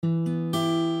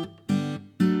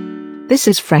This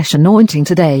is Fresh Anointing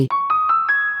Today,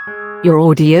 your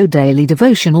audio daily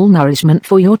devotional nourishment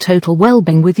for your total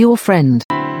well-being with your friend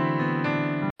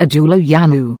Ajulo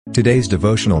Yanu. Today's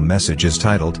devotional message is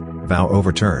titled, Vow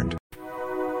Overturned.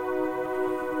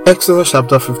 Exodus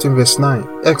chapter 15 verse 9.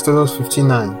 Exodus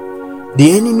 15:9.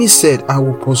 The enemy said, I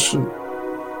will pursue,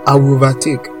 I will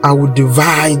overtake, I will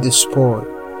divide the spoil.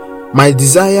 My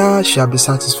desire shall be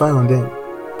satisfied on them.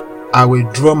 I will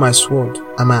draw my sword,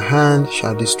 and my hand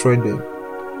shall destroy them.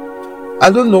 I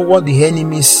don't know what the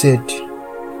enemy said.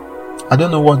 I don't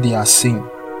know what they are saying.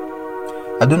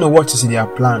 I don't know what is in their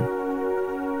plan.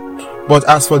 But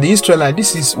as for the Israelites,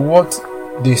 this is what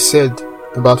they said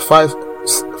about five or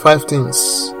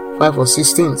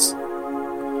six things.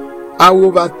 I will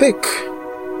overtake.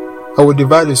 I will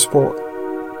divide the spoil.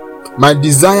 My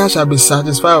desire shall be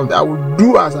satisfied. I will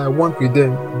do as I want with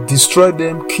them. Destroy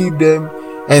them, kill them,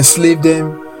 enslave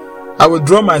them. I will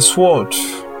draw my sword,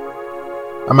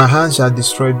 and my hand shall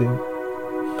destroy them.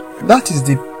 That is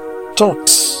the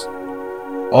thoughts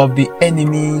of the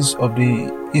enemies of the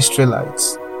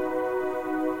Israelites.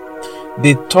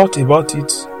 They thought about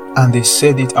it and they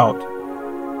said it out.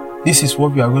 This is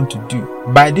what we are going to do.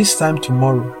 By this time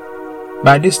tomorrow,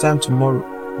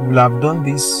 we will have done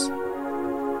this,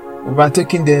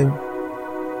 overtaking them,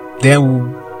 then we'll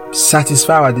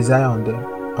satisfy our desire on them,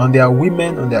 on their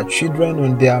women, on their children,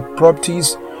 on their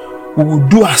properties. We will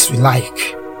do as we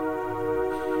like.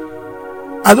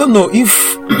 I don't know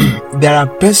if there are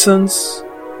persons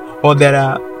or there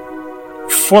are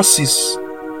forces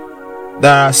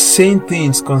that are saying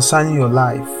things concerning your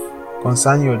life,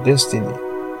 concerning your destiny,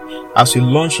 as you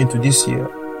launch into this year.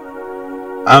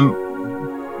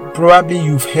 Probably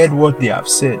you've heard what they have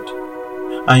said,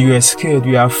 and you are scared,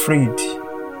 you are afraid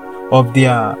of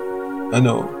their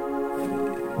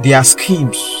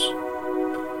schemes.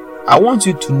 I want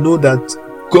you to know that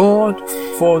God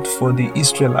fought for the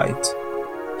Israelites,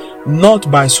 not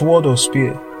by sword or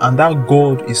spear, and that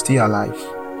God is still alive.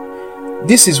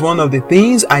 This is one of the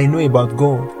things I know about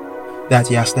God, that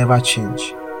He has never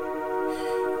changed.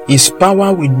 His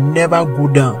power will never go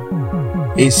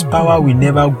down. His power will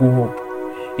never go up.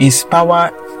 His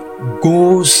power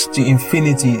goes to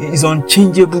infinity. He is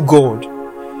unchangeable God.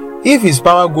 If His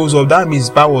power goes up, that means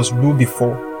His power was low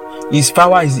before. His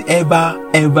power is ever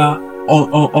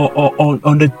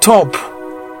on the top.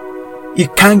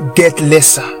 It can't get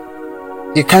lesser.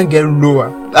 It can't get lower.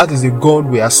 That is the God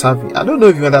we are serving. I don't know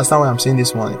if you understand what I'm saying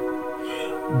this morning.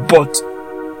 But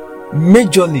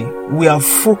majorly, we are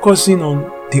focusing on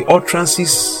the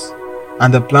utterances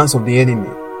and the plans of the enemy.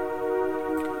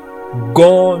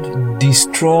 God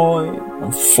destroys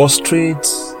and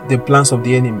frustrates the plans of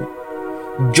the enemy.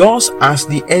 Just as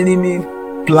the enemy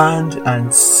planned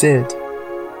and said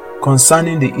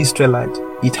concerning the Israelites,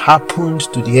 it happened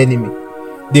to the enemy.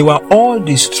 They were all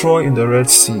destroyed in the Red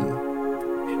Sea.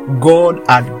 God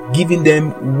had given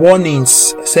them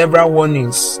warnings, several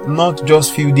warnings, not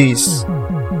just few days,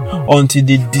 until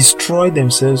they destroy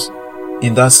themselves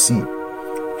in that sea.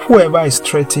 Whoever is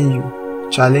threatening you,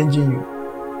 challenging you,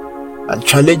 and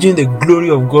challenging the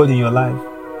glory of God in your life,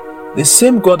 the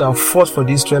same God that fought for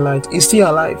the Israelites is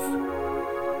still alive.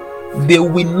 They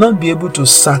will not be able to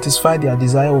satisfy their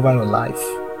desire over your life.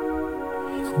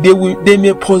 They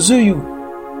may pursue you.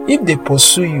 If they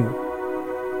pursue you,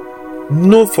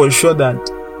 know for sure that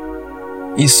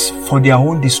it's for their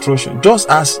own destruction. Just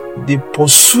as they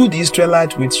pursued the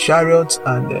Israelites with chariots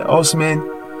and horsemen,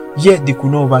 yet they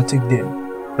could not overtake them.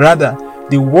 Rather,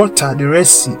 the water, the Red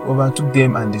Sea, overtook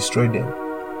them and destroyed them.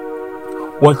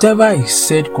 Whatever is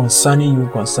said concerning you,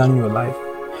 concerning your life,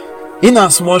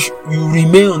 inasmuch you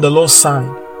remain on the Lord's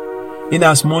side,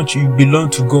 inasmuch you belong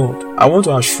to God, I want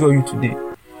to assure you today,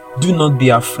 do not be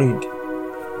afraid.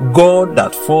 God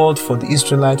that fought for the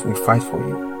Israelites will fight for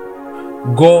you.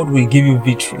 God will give you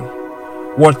victory.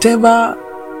 Whatever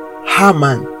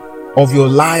Haman of your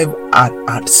life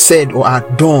had said or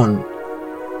had done,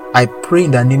 I pray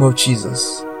in the name of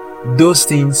Jesus, those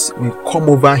things will come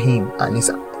over him and his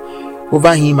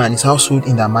household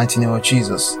in the mighty name of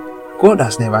Jesus. God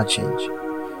has never changed.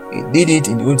 He did it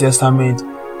in the Old Testament.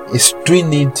 He's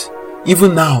doing it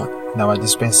even now in our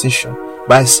dispensation.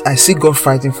 But I see God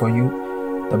fighting for you.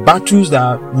 The battles that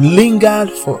have lingered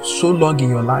for so long in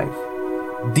your life,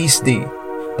 this day,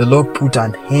 the Lord put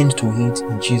an end to it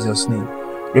in Jesus' name.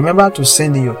 Remember to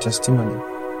send in your testimony.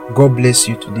 God bless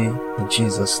you today in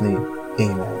Jesus' name.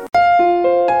 Amen.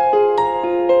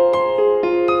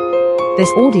 This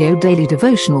audio daily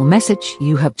devotional message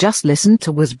you have just listened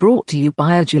to was brought to you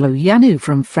by Ajulo Yanu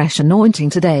from Fresh Anointing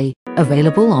Today,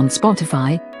 available on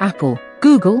Spotify, Apple,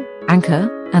 Google, Anchor,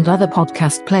 and other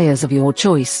podcast players of your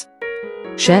choice.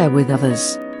 Share with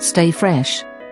others. Stay fresh.